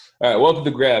All right, welcome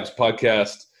to Grabs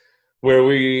podcast, where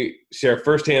we share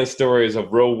firsthand stories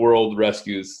of real-world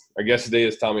rescues. Our guest today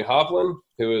is Tommy Hovland,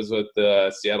 who is with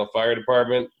the Seattle Fire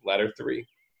Department, Ladder 3.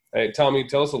 All right, Tommy,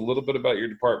 tell us a little bit about your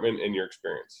department and your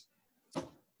experience.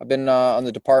 I've been on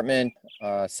the department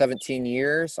 17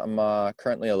 years. I'm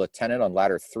currently a lieutenant on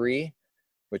Ladder 3,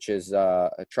 which is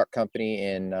a truck company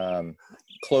in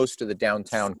close to the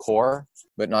downtown core,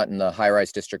 but not in the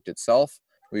high-rise district itself.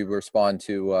 We respond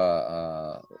to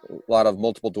a lot of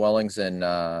multiple dwellings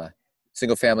and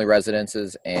single-family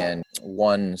residences and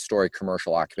one-story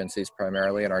commercial occupancies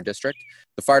primarily in our district.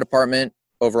 The fire department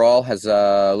overall has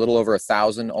a little over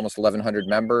 1,000, almost 1,100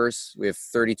 members. We have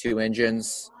 32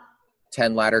 engines,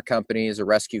 10 ladder companies, a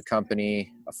rescue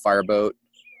company, a fireboat,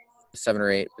 7 or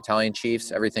 8 battalion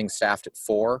chiefs, everything staffed at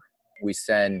 4. We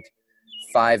send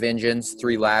 5 engines,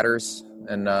 3 ladders,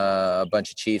 and a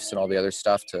bunch of chiefs and all the other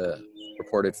stuff to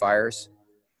reported fires.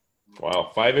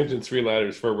 Wow, 5 engines, 3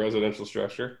 ladders for a residential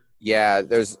structure? Yeah,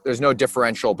 there's no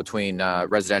differential between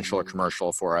residential or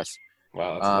commercial for us.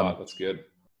 Wow, that's a lot. That's good.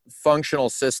 Functional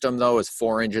system, though, is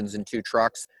 4 engines and 2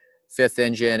 trucks. 5th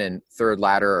engine and 3rd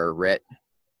ladder are RIT.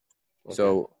 Okay.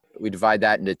 So we divide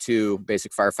that into 2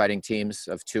 basic firefighting teams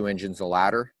of 2 engines a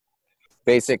ladder.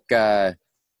 Basic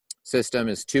system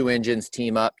is 2 engines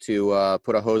team up to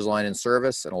put a hose line in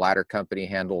service, and a ladder company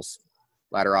handles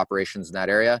ladder operations in that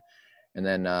area. And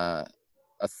then a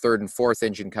 3rd and 4th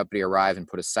engine company arrive and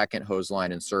put a 2nd hose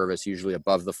line in service, usually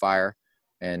above the fire.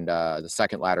 And the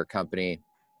 2nd ladder company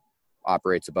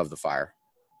operates above the fire.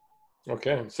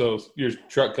 Okay, so your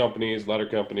truck companies, ladder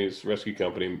companies, rescue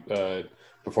company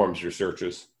performs your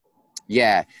searches.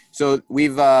 Yeah, so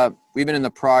we've been in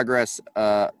the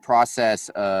process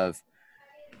of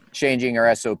changing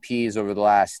our SOPs over the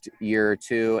last year or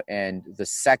two, and the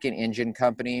 2nd engine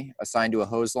company assigned to a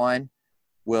hose line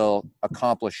will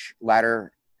accomplish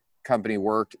ladder company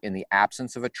work in the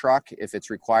absence of a truck if it's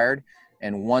required.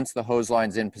 And once the hose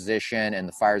line's in position and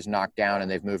the fire's knocked down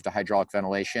and they've moved to hydraulic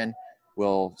ventilation,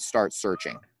 we'll start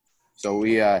searching. So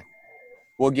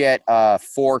we'll get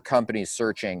 4 companies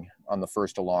searching on the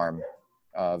first alarm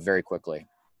very quickly.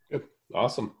 Good.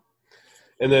 Awesome.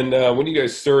 And then when you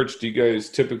guys search, do you guys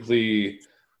typically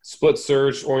split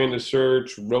search, oriented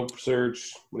search, rope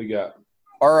search? What do you got?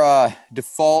 Our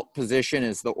default position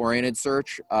is the oriented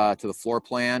search to the floor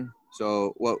plan.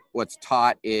 So what's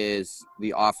taught is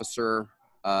the officer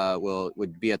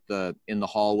would be in the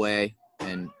hallway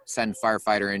and send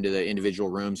firefighter into the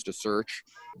individual rooms to search.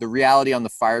 The reality on the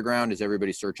fire ground is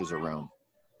everybody searches a room.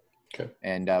 Okay.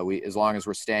 And as long as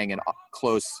we're staying in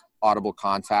close audible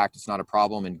contact, it's not a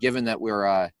problem. And given that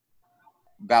we're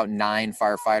about 9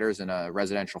 firefighters in a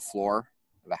residential floor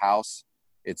of a house,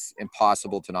 it's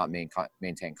impossible to not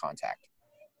maintain contact.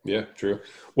 Yeah, true.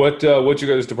 What you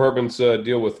guys departments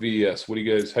deal with VES? How do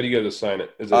you guys assign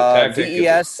it? Is it a tactic?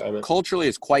 VES culturally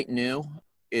is quite new.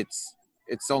 It's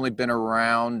only been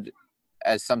around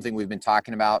as something we've been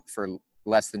talking about for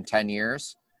less than 10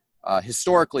 years.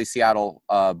 Historically, Seattle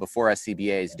before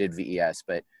SCBAs did VES,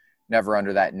 but never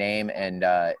under that name. And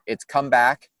it's come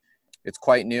back. It's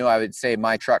quite new. I would say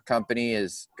my truck company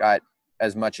has got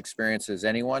as much experience as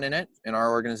anyone in our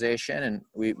organization, and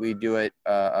we do it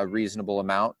a reasonable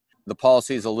amount. The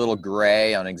policy is a little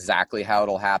gray on exactly how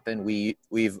it'll happen.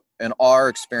 We've in our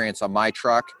experience on my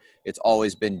truck, it's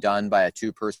always been done by a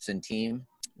 2-person team,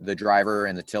 the driver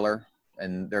and the tiller,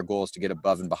 and their goal is to get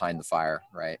above and behind the fire,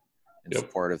 right, in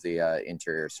support of the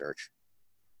interior search.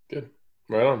 Good.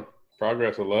 Right on.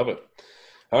 Progress. I love it.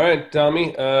 All right,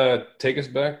 Tommy, take us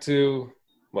back to,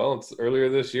 it's earlier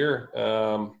this year.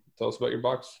 Tell us about your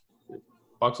box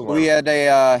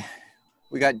alarm.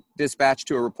 We got dispatched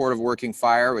to a report of working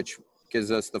fire, which gives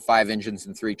us the 5 engines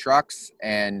and 3 trucks.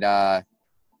 And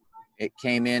it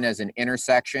came in as an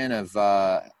intersection of,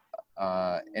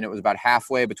 and it was about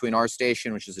halfway between our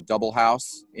station, which is a double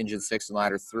house, engine 6 and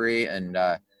ladder 3, and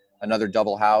another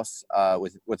double house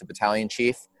with a battalion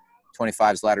chief,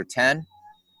 25's ladder 10.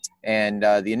 And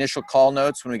the initial call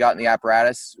notes when we got in the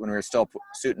apparatus, when we were still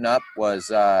suiting up, was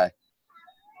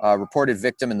reported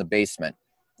victim in the basement.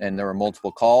 And there were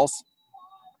multiple calls.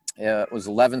 It was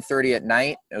 11:30 at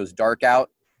night. It was dark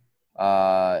out.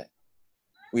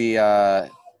 We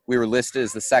were listed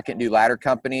as the 2nd new ladder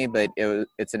company, but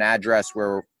it's an address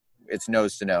where it's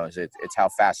nose to nose. It's how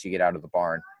fast you get out of the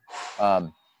barn.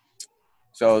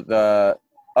 So the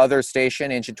other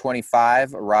station, engine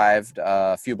 25, arrived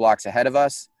a few blocks ahead of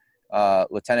us.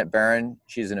 Lieutenant Barron,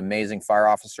 she's an amazing fire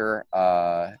officer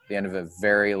at the end of a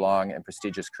very long and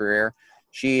prestigious career.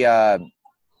 She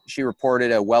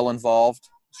reported a well-involved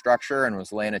structure and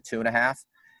was laying a 2.5.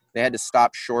 They had to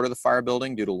stop short of the fire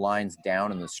building due to lines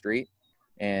down in the street.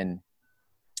 And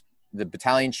the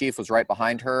battalion chief was right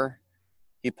behind her.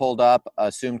 He pulled up,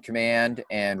 assumed command,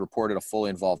 and reported a fully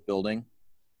involved building.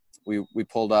 We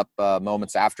pulled up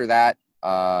moments after that.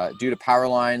 Due to power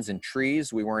lines and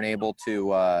trees, we weren't able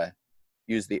to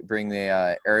bring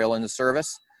the aerial into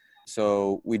service.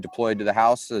 So we deployed to the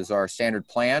house as our standard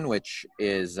plan, which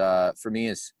is, for me,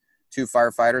 is 2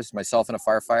 firefighters, myself and a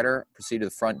firefighter, proceed to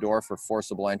the front door for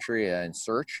forcible entry and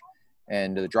search.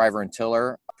 And the driver and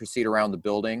tiller proceed around the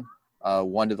building,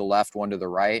 one to the left, one to the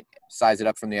right, size it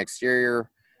up from the exterior,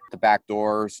 the back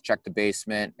doors, check the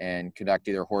basement, and conduct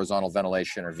either horizontal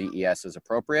ventilation or VES as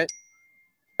appropriate.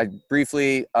 I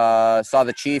briefly saw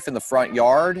the chief in the front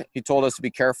yard. He told us to be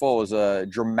careful. It was a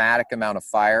dramatic amount of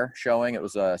fire showing. It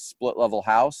was a split level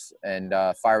house, and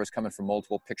fire was coming from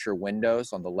multiple picture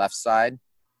windows on the left side.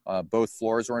 Both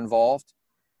floors were involved.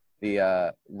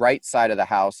 The right side of the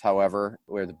house, however,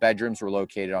 where the bedrooms were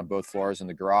located on both floors and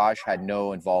the garage, had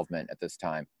no involvement at this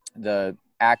time. The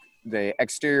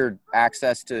exterior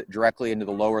access to directly into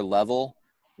the lower level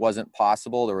wasn't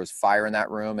possible. There was fire in that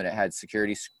room, and it had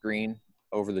security screen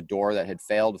over the door that had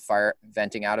failed, fire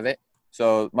venting out of it.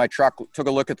 So my truck took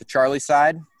a look at the Charlie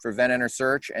side for vent enter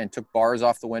search and took bars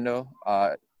off the window.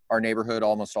 Our neighborhood,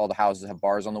 almost all the houses have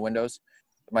bars on the windows.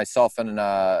 Myself and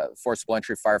a forcible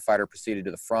entry firefighter proceeded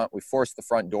to the front. We forced the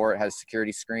front door. It has a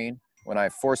security screen. When I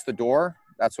forced the door,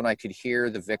 that's when I could hear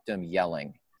the victim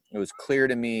yelling. It was clear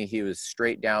to me he was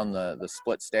straight down the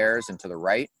split stairs and to the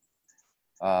right.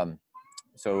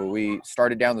 So we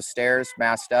started down the stairs,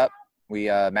 masked up. We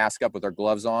mask up with our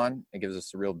gloves on. It gives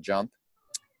us a real jump.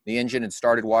 The engine had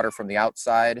started water from the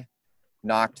outside,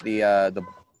 knocked the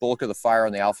bulk of the fire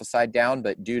on the alpha side down,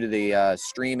 but due to the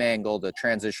stream angle, the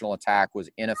transitional attack was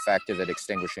ineffective at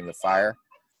extinguishing the fire.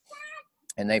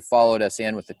 And they followed us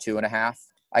in with the 2.5.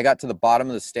 I got to the bottom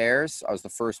of the stairs. I was the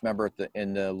first member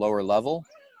in the lower level,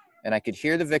 and I could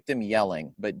hear the victim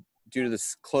yelling, but due to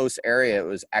this close area, it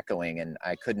was echoing, and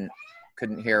I couldn't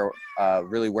hear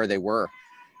really where they were.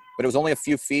 But it was only a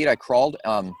few feet. I crawled.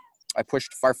 I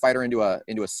pushed a firefighter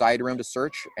into a side room to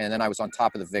search, and then I was on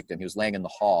top of the victim. He was laying in the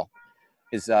hall.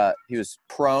 He was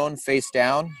prone, face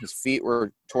down. His feet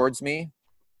were towards me.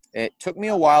 It took me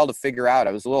a while to figure out.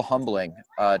 It was a little humbling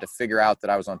to figure out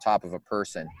that I was on top of a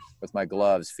person with my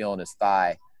gloves, feeling his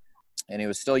thigh. And he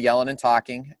was still yelling and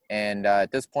talking. And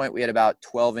at this point, we had about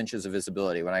 12 inches of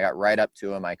visibility. When I got right up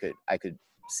to him, I could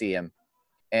see him.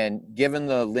 And given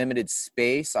the limited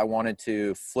space, I wanted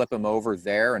to flip him over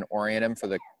there and orient him for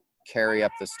the carry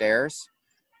up the stairs,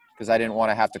 because I didn't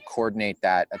want to have to coordinate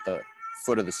that at the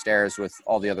foot of the stairs with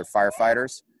all the other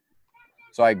firefighters.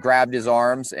 So I grabbed his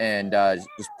arms and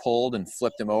just pulled and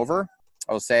flipped him over.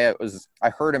 I will say I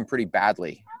hurt him pretty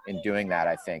badly in doing that.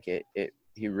 I think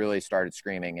he really started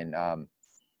screaming, and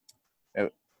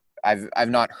I've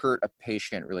not hurt a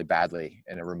patient really badly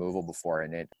in a removal before,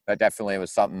 and that definitely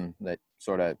was something that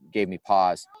sort of gave me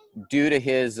pause. Due to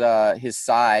his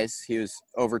size, he was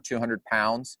over 200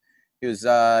 pounds. He was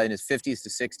in his 50s to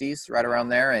 60s, right around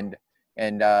there, and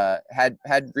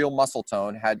had real muscle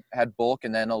tone, had bulk,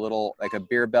 and then a little like a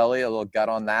beer belly, a little gut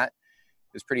on that.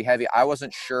 It was pretty heavy. I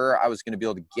wasn't sure I was going to be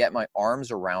able to get my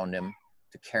arms around him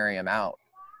to carry him out.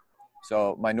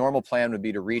 So my normal plan would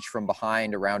be to reach from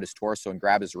behind around his torso and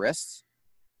grab his wrists.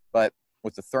 But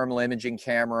with the thermal imaging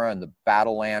camera and the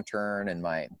battle lantern and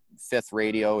my 5th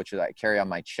radio, which I carry on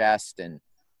my chest, and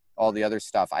all the other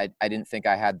stuff, I didn't think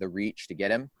I had the reach to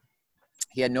get him.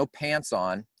 He had no pants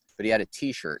on, but he had a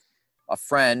t-shirt.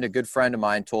 A good friend of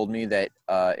mine told me that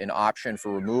an option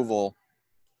for removal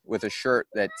with a shirt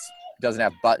that doesn't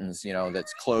have buttons,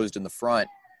 that's closed in the front,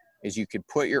 is you could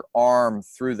put your arm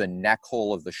through the neck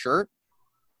hole of the shirt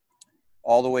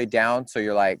all the way down, so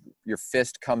your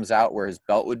fist comes out where his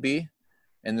belt would be,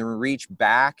 and then reach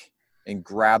back and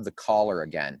grab the collar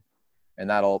again, and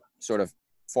that'll sort of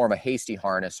form a hasty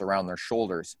harness around their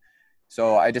shoulders.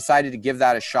 So I decided to give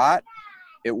that a shot.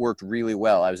 It worked really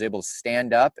well. I was able to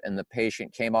stand up, and the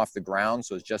patient came off the ground,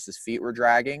 so it's just his feet were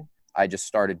dragging. I just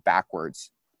started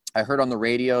backwards. I heard on the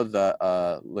radio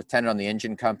the lieutenant on the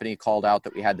engine company called out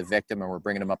that we had the victim and we're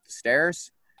bringing him up the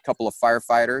stairs. A couple of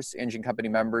firefighters, engine company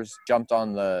members, jumped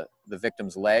on the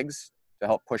victim's legs to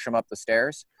help push him up the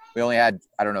stairs. We only had,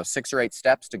 6 or 8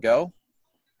 steps to go,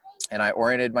 and I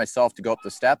oriented myself to go up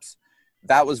the steps.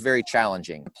 That was very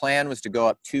challenging. The plan was to go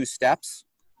up 2 steps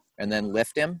and then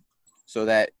lift him so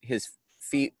that his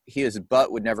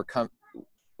butt would never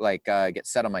get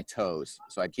set on my toes.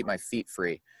 So I'd keep my feet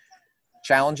free.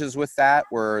 Challenges with that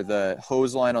were the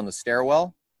hose line on the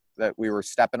stairwell that we were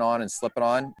stepping on and slipping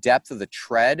on. Depth of the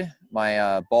tread,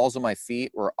 my balls of my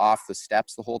feet were off the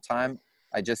steps the whole time.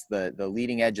 The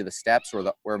leading edge of the steps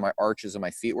where my arches of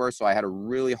my feet were. So I had a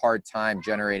really hard time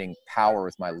generating power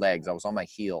with my legs. I was on my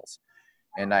heels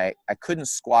and I couldn't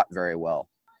squat very well.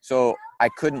 So I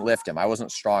couldn't lift him. I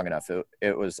wasn't strong enough.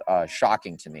 It was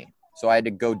shocking to me. So I had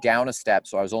to go down a step.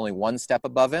 So I was only one step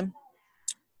above him.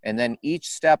 And then each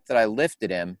step that I lifted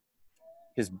him,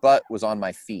 his butt was on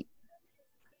my feet.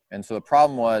 And so the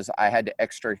problem was I had to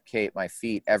extricate my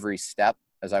feet every step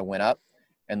as I went up.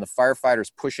 And the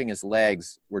firefighters pushing his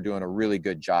legs were doing a really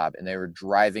good job. And they were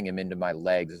driving him into my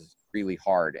legs really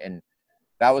hard. And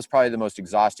that was probably the most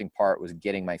exhausting part, was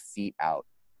getting my feet out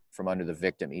from under the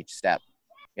victim each step.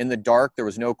 In the dark, there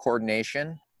was no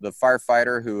coordination. The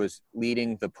firefighter who was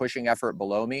leading the pushing effort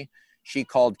below me, she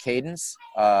called cadence.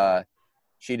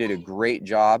 She did a great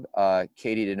job.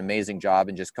 Katie did an amazing job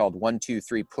and just called 1, 2,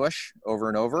 3 push over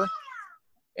and over.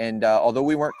 And although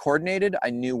we weren't coordinated,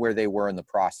 I knew where they were in the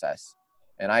process.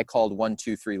 And I called 1,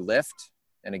 2, 3 lift.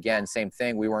 And again, same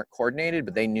thing. We weren't coordinated,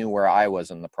 but they knew where I was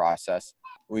in the process.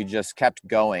 We just kept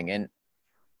going. And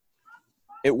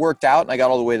it worked out and I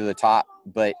got all the way to the top,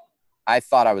 but I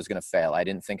thought I was going to fail. I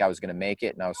didn't think I was going to make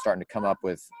it. And I was starting to come up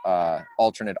with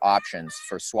alternate options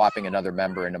for swapping another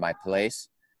member into my place.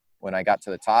 When I got to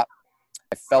the top,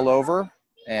 I fell over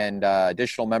and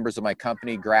additional members of my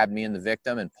company grabbed me and the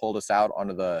victim and pulled us out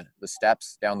onto the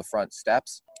steps, down the front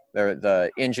steps.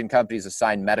 The engine companies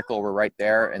assigned medical were right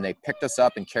there, and they picked us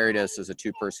up and carried us as a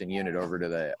 2-person unit over to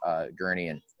the gurney.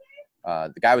 And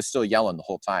the guy was still yelling the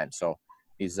whole time. So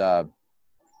he's got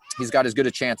as good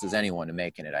a chance as anyone to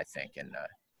making it, I think. And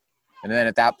then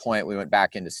at that point, we went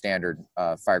back into standard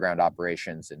fireground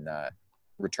operations and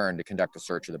returned to conduct a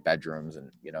search of the bedrooms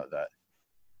and, the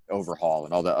overhaul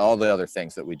and all the other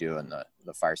things that we do in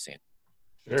the fire scene.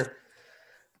 Sure.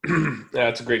 Yeah,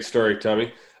 that's a great story,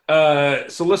 Tommy.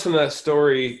 So listen to that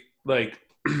story. Like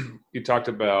you talked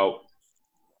about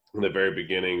in the very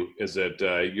beginning, is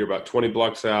that you're about 20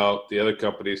 blocks out. The other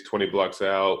company's 20 blocks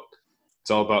out. It's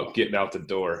all about getting out the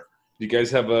door. Do you guys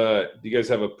have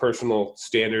a personal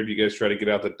standard? Do you guys try to get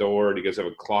out the door? Do you guys have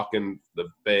a clock in the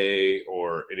bay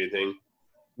or anything?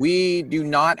 We do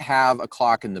not have a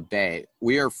clock in the bay.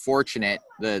 We are fortunate.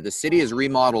 The city has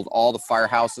remodeled all the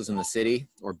firehouses in the city,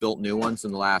 or built new ones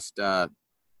in the last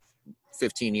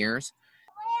 15 years.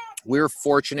 We're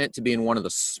fortunate to be in one of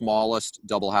the smallest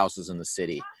double houses in the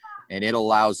city. And it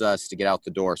allows us to get out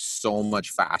the door so much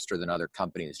faster than other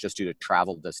companies, just due to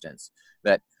travel distance.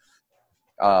 That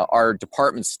our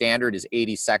department standard is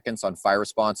 80 seconds on fire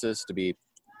responses to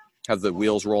have the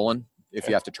wheels rolling if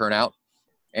you have to turn out.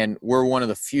 And we're one of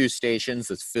the few stations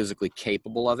that's physically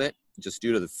capable of it, just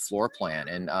due to the floor plan.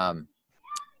 And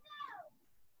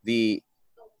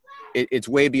it's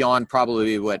way beyond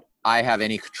probably what I have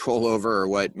any control over, or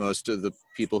what most of the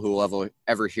people who will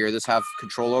ever hear this have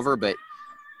control over. But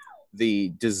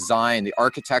the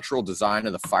architectural design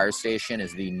of the fire station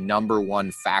is the number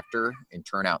one factor in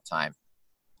turnout time.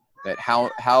 That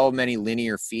how many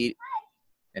linear feet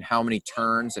and how many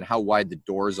turns and how wide the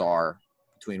doors are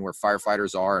between where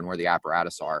firefighters are and where the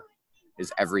apparatus are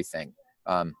is everything.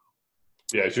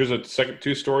 Is yours a second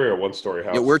 2-story or 1-story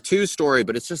house? Yeah, we're 2-story,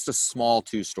 but it's just a small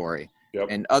 2-story. Yep.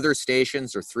 And other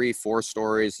stations are 3, 4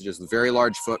 stories, just very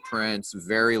large footprints,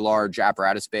 very large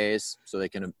apparatus bays, so they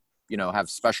can, have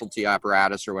specialty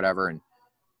apparatus or whatever. And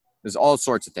there's all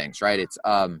sorts of things, right? It's,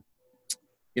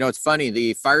 it's funny.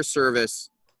 The fire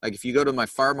service, like if you go to my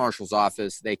fire marshal's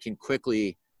office, they can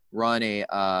quickly run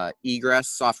a egress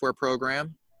software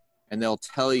program, and they'll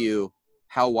tell you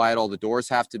how wide all the doors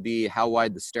have to be, how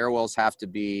wide the stairwells have to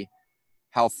be,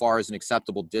 how far is an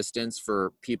acceptable distance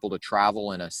for people to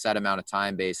travel in a set amount of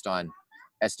time based on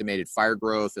estimated fire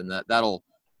growth. And that'll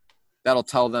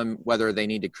tell them whether they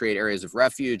need to create areas of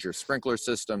refuge or sprinkler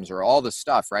systems or all the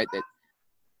stuff, right? That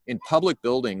in public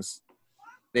buildings,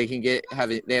 we have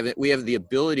the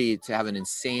ability to have an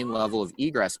insane level of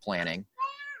egress planning.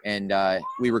 And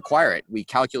we require it. We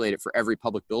calculate it for every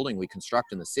public building we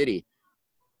construct in the city.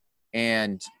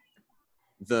 And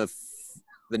the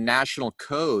national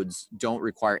codes don't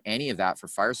require any of that for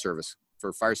fire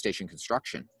station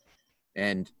construction.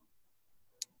 And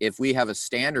if we have a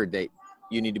standard that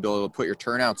you need to be able to put your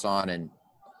turnouts on in,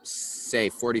 say,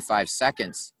 45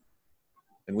 seconds,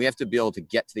 then we have to be able to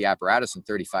get to the apparatus in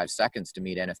 35 seconds to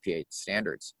meet NFPA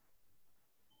standards.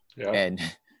 Yeah. And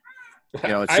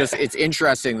it's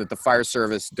interesting that the fire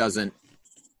service doesn't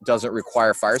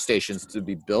require fire stations to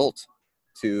be built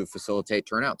to facilitate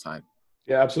turnout time.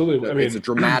 Yeah, absolutely. It's a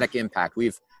dramatic impact.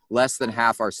 We've less than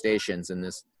half our stations in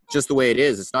this, just the way it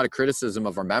is. It's not a criticism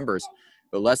of our members.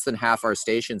 but less than half our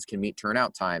stations can meet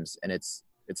turnout times, and it's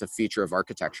a feature of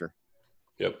architecture.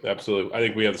 Yep, absolutely. I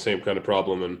think we have the same kind of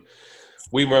problem, and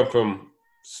we went from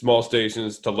small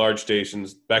stations to large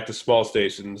stations, back to small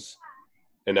stations,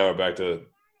 and now we're back to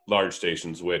large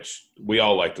stations, which we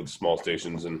all like the small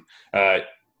stations. And I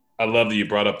love that you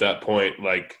brought up that point.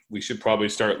 Like, we should probably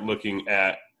start looking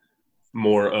at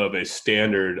more of a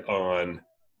standard on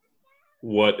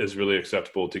what is really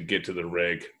acceptable to get to the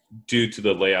rig due to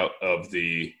the layout of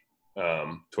the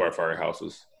to our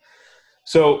firehouses.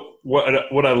 So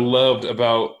what I loved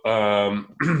about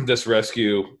this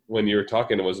rescue when you were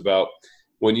talking was about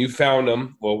when you found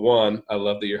them. Well, one, I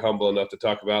love that you're humble enough to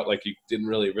talk about, like, you didn't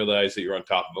really realize that you're on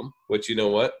top of them, which, you know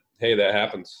what? Hey, that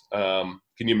happens.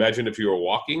 Can you imagine if you were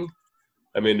walking?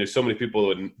 I mean, there's so many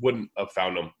people who wouldn't have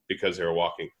found them because they were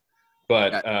walking.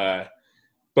 But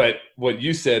what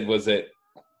you said was that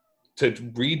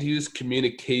to reduce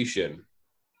communication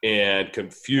and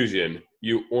confusion,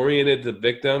 you oriented the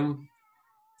victim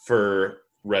for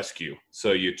rescue.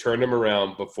 So you turned them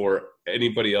around before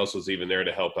anybody else was even there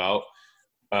to help out.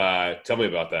 Tell me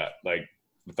about that, like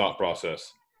the thought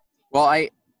process. Well,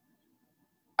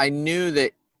 I knew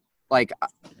that, like,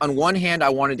 on one hand, I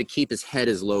wanted to keep his head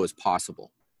as low as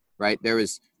possible, right? There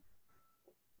was,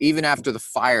 even after the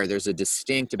fire, there's a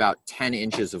distinct about 10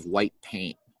 inches of white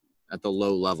paint at the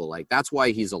low level. Like, that's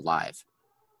why he's alive,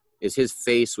 is his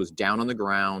face was down on the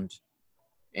ground.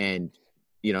 And,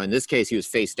 you know, in this case, he was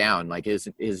face down, like his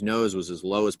nose was as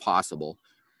low as possible.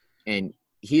 And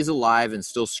he's alive and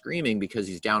still screaming because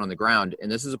he's down on the ground.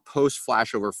 And this is a post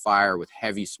flashover fire with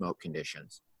heavy smoke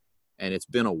conditions. And it's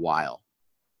been a while.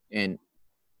 And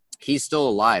he's still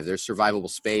alive. There's survivable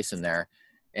space in there.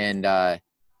 And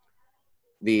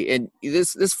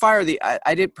this fire,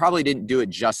 I probably didn't do it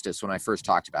justice when I first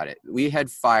talked about it. We had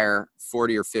fire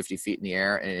 40 or 50 feet in the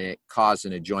air, and it caused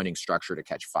an adjoining structure to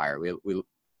catch fire. We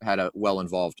had a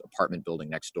well-involved apartment building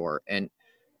next door, and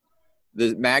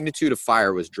the magnitude of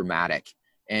fire was dramatic.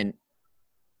 And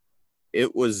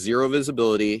it was zero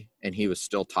visibility, and he was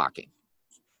still talking.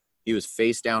 He was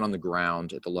face down on the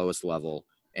ground at the lowest level,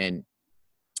 and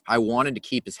I wanted to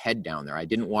keep his head down there. I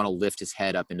didn't want to lift his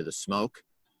head up into the smoke,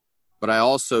 but I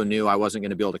also knew I wasn't going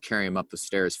to be able to carry him up the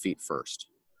stairs feet first.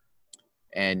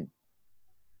 And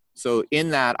so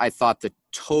in that, I thought the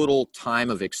total time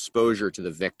of exposure to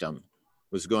the victim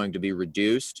was going to be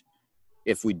reduced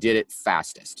if we did it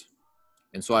fastest.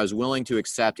 And so I was willing to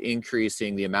accept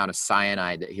increasing the amount of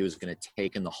cyanide that he was going to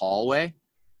take in the hallway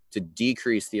to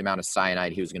decrease the amount of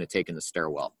cyanide he was going to take in the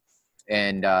stairwell.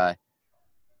 And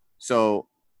so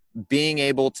being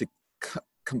able to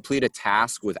complete a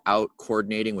task without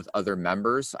coordinating with other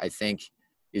members, I think,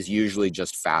 is usually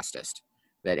just fastest.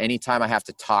 That anytime I have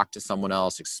to talk to someone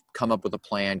else, come up with a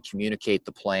plan, communicate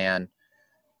the plan,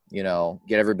 you know,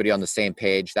 get everybody on the same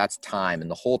page, that's time. And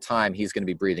the whole time he's going to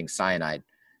be breathing cyanide.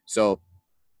 So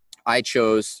I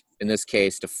chose, in this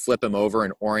case, to flip him over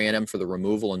and orient him for the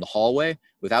removal in the hallway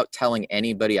without telling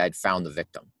anybody I'd found the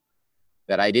victim.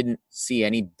 That I didn't see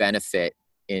any benefit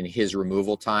in his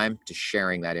removal time to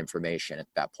sharing that information at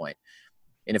that point.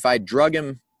 And if I drug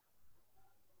him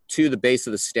to the base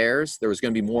of the stairs, there was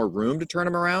going to be more room to turn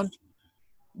him around,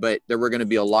 but there were going to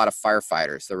be a lot of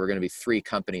firefighters. There were going to be 3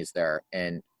 companies there,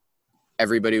 and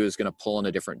everybody was going to pull in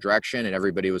a different direction, and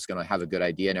everybody was going to have a good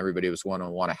idea, and everybody was going to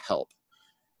want to help.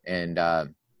 And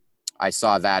I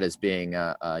saw that as being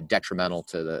detrimental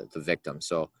to the victim.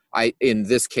 So in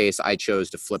this case, I chose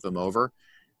to flip him over.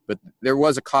 But there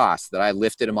was a cost that I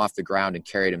lifted him off the ground and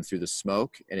carried him through the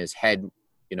smoke, and his head,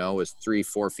 you know, was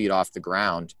 3-4 feet off the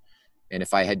ground. And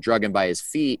if I had drug him by his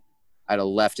feet, I'd have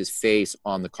left his face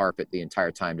on the carpet the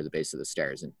entire time to the base of the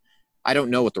stairs. And I don't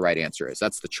know what the right answer is.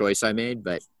 That's the choice I made,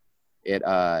 but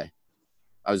I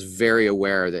was very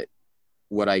aware that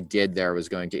what I did there was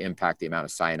going to impact the amount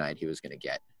of cyanide he was going to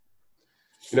get.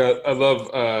 You know, I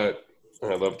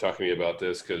love talking to you about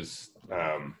this because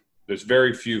there's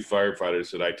very few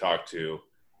firefighters that I talk to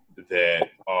that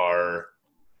are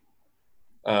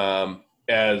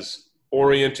as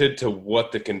oriented to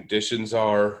what the conditions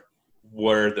are,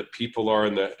 where the people are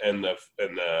in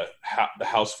the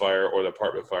house fire or the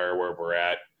apartment fire where we're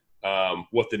at,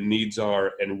 what the needs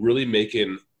are, and really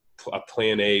making a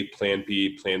plan A, plan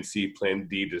B, plan C, plan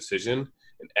D decision,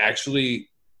 and actually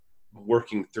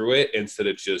working through it instead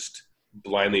of just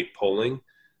blindly pulling.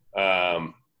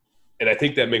 And I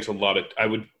think that makes a lot of,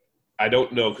 I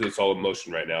don't know because it's all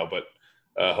emotion right now, but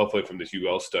hopefully from this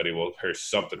UL study we'll hear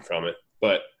something from it.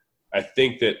 But I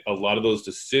think that a lot of those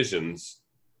decisions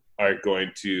are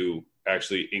going to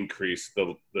actually increase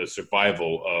the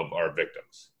survival of our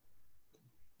victims.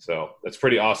 So that's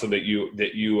pretty awesome that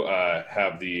you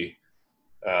have the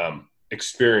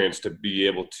experience to be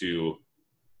able to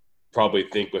probably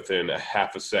think within a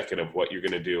half a second of what you're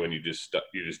going to do, and you just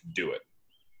do it.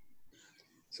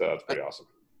 So that's pretty awesome.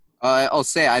 I'll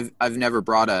say I've never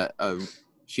brought a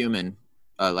human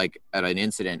like at an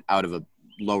incident out of a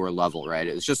lower level, right?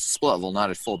 It was just a split level, not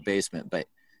a full basement, but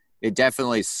it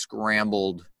definitely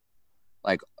scrambled.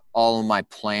 Like all of my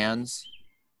plans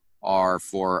are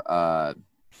for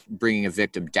bringing a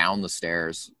victim down the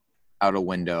stairs, out a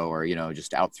window, or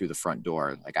just out through the front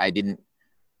door. Like I did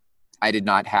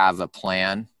not have a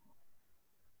plan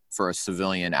for a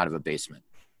civilian out of a basement.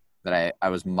 That I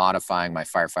was modifying my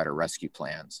firefighter rescue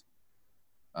plans.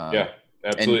 Yeah,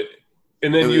 absolutely.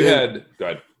 And then go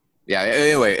ahead. Yeah.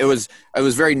 Anyway, it was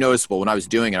very noticeable when I was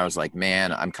doing it. I was like,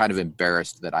 man, I'm kind of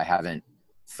embarrassed that I haven't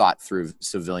thought through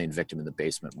civilian victim in the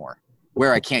basement more,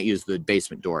 where I can't use the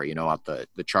basement door, out the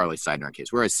Charlie side in our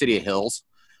case. We're a City of Hills,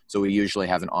 so we usually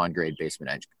have an on-grade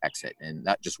basement exit, and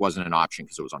that just wasn't an option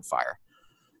because it was on fire.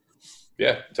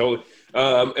 Yeah, totally.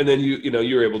 And then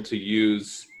you were able to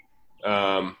use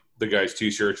the guy's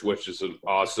T-shirts, which is an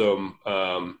awesome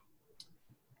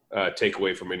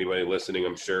takeaway from anybody listening,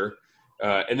 I'm sure.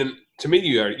 And then to me,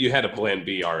 you had a plan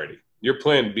B already. Your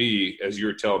plan B, as you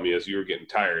were telling me, as you were getting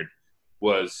tired,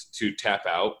 was to tap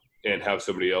out and have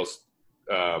somebody else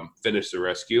finish the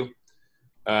rescue.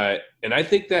 And I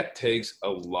think that takes a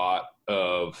lot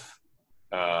of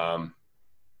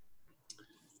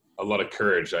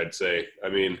courage, I'd say. I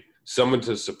mean, someone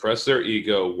to suppress their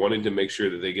ego, wanting to make sure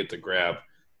that they get the grab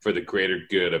for the greater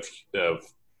good of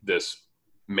this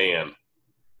man.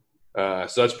 So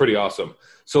that's pretty awesome.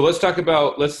 So let's talk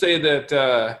about, let's say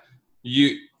that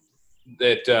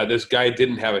this guy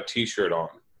didn't have a T-shirt on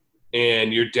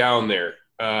and you're down there.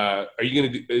 Is he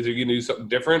going to do something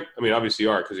different? I mean, obviously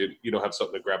you are, because you don't have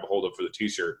something to grab a hold of for the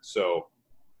T-shirt. So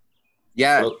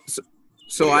yeah.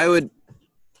 So I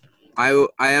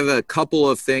have a couple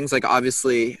of things, like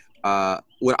obviously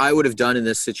what I would have done in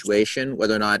this situation,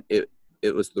 whether or not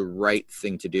it was the right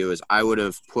thing to do, is I would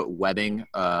have put webbing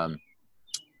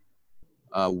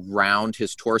around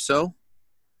his torso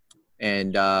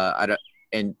and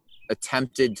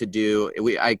attempted to do,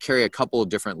 I carry a couple of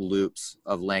different lengths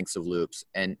of loops,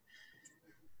 and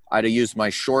I'd have used my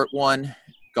short one,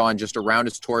 gone just around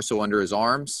his torso under his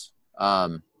arms,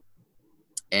 and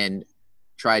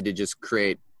tried to just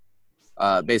create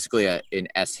basically an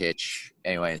S-hitch.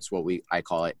 Anyway, it's what I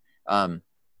call it,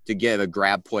 to give a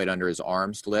grab point under his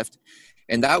arms to lift.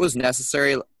 And that was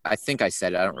necessary. I think I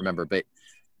said it, I don't remember, but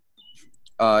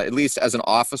at least as an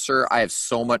officer, I have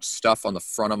so much stuff on the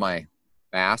front of my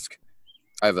mask.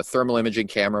 I have a thermal imaging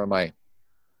camera, my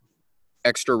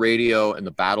extra radio, and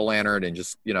the battle lantern, and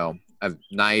just, I have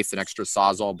knife and extra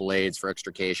Sawzall blades for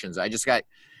extrications. I just got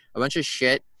a bunch of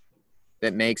shit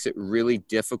that makes it really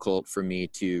difficult for me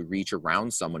to reach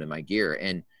around someone in my gear.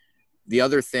 And the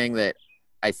other thing that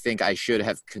I think I should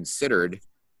have considered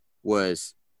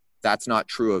was that's not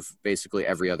true of basically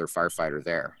every other firefighter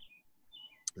there.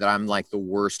 That I'm like the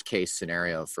worst case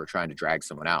scenario for trying to drag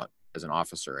someone out as an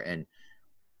officer. And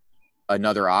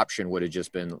another option would have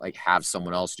just been like have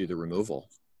someone else do the removal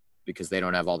because they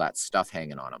don't have all that stuff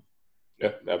hanging on them.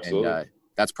 Yeah, absolutely. And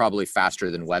that's probably faster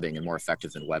than webbing and more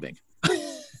effective than webbing.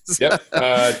 Yep.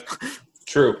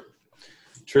 True.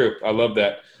 I love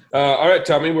that. All right,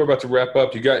 Tommy, we're about to wrap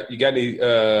up. You got any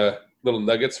little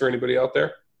nuggets for anybody out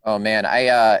there? Oh man,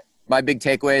 my big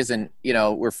takeaways, and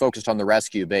we're focused on the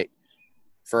rescue, but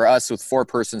for us with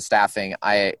 4-person staffing,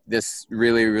 this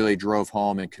really, really drove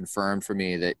home and confirmed for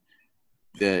me that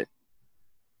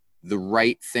the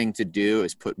right thing to do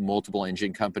is put multiple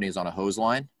engine companies on a hose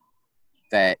line.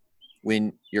 That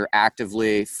when you're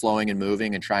actively flowing and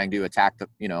moving and trying to attack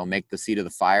make the seat of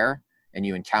the fire, and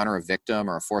you encounter a victim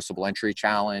or a forcible entry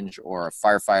challenge, or a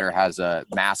firefighter has a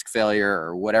mask failure,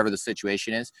 or whatever the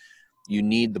situation is, you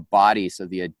need the bodies of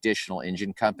the additional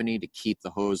engine company to keep the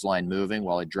hose line moving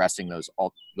while addressing those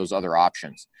other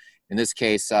options. In this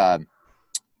case, for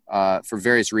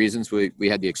various reasons, we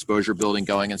had the exposure building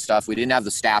going and stuff. We didn't have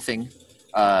the staffing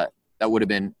that would have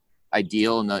been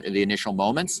ideal in the initial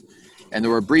moments. And there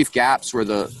were brief gaps where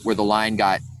the line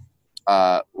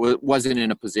wasn't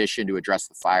in a position to address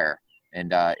the fire.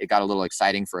 And it got a little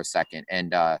exciting for a second.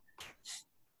 And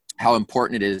how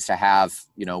important it is to have,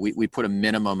 we put a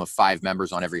minimum of 5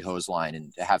 members on every hose line,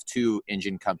 and to have 2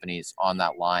 engine companies on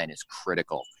that line is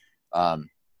critical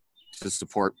to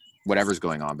support whatever's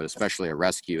going on, but especially a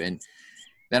rescue. And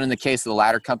then in the case of the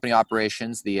ladder company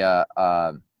operations, the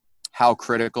how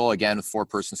critical, again, with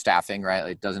 4-person staffing, right?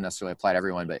 It doesn't necessarily apply to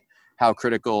everyone, but how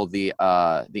critical the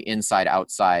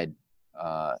inside-outside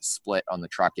split on the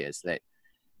truck is. That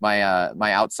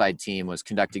my outside team was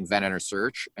conducting vent enter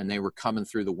search, and they were coming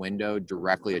through the window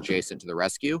directly adjacent to the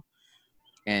rescue,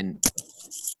 and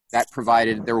that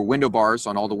provided, there were window bars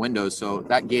on all the windows, so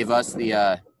that gave us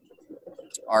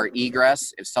our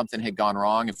egress if something had gone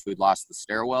wrong, if we'd lost the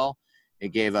stairwell.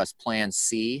 It gave us plan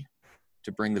C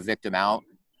to bring the victim out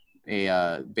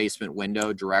a basement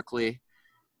window directly.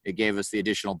 It gave us the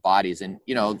additional bodies. And,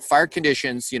 fire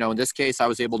conditions, in this case, I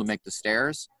was able to make the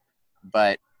stairs,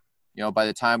 but, by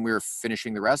the time we were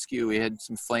finishing the rescue, we had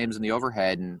some flames in the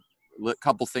overhead, and a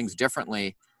couple things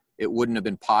differently, it wouldn't have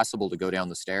been possible to go down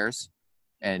the stairs.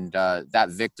 And that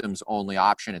victim's only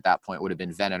option at that point would have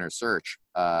been vent enter search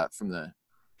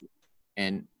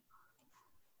and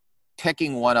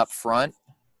picking one up front,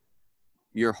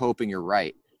 you're hoping you're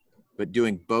right, but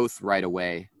doing both right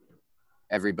away,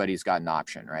 everybody's got an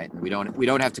option, right? We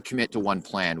don't have to commit to one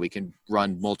plan. We can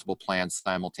run multiple plans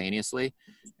simultaneously.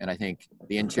 And I think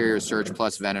the interior search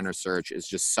plus vent enter search is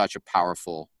just such a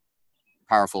powerful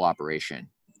operation.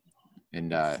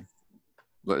 And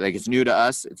it's new to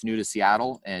us, it's new to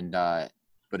Seattle, and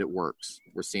but it works.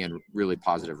 We're seeing really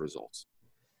positive results.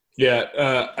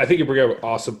 Yeah, I think you bring up an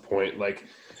awesome point. Like,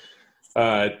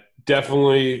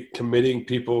 definitely committing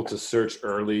people to search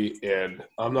early, and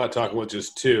I'm not talking with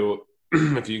just 2.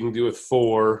 If you can do with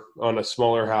 4 on a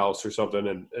smaller house or something,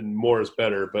 and more is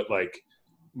better. But like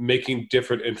making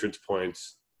different entrance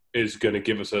points is going to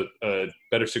give us a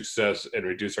better success and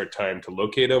reduce our time to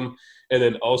locate them, and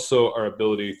then also our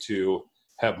ability to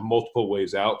have multiple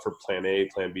ways out for plan A,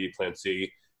 plan B, plan C,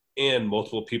 and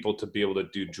multiple people to be able to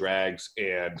do drags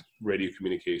and radio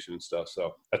communication and stuff.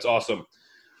 So that's awesome.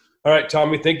 All right,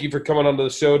 Tommy, thank you for coming onto the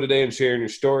show today and sharing your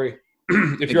story.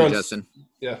 Thank you, Justin.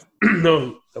 Yeah.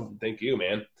 No, thank you,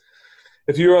 man.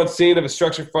 If you're on scene of a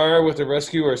structure fire with a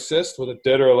rescue or assist with a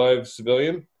dead or alive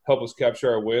civilian, help us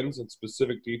capture our wins and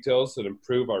specific details that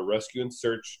improve our rescue and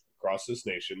search across this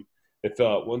nation. And fill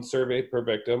out one survey per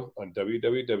victim on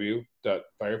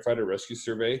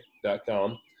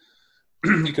www.firefighterrescuesurvey.com.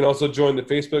 You can also join the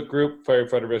Facebook group,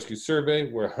 Firefighter Rescue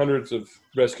Survey, where hundreds of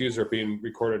rescues are being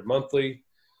recorded monthly.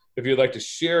 If you'd like to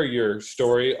share your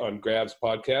story on Grab's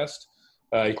podcast,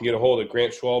 you can get a hold of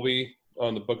Grant Schwalbe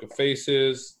on the Book of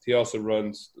Faces. He also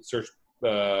runs search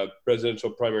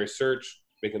residential primary search,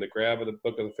 making the Grab of the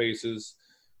Book of the Faces.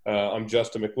 I'm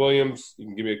Justin McWilliams. You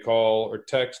can give me a call or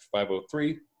text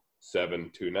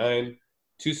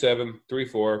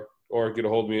 503-729-2734, or get a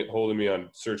hold of me on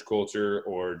Search Culture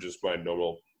or just my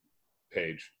normal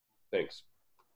page. Thanks.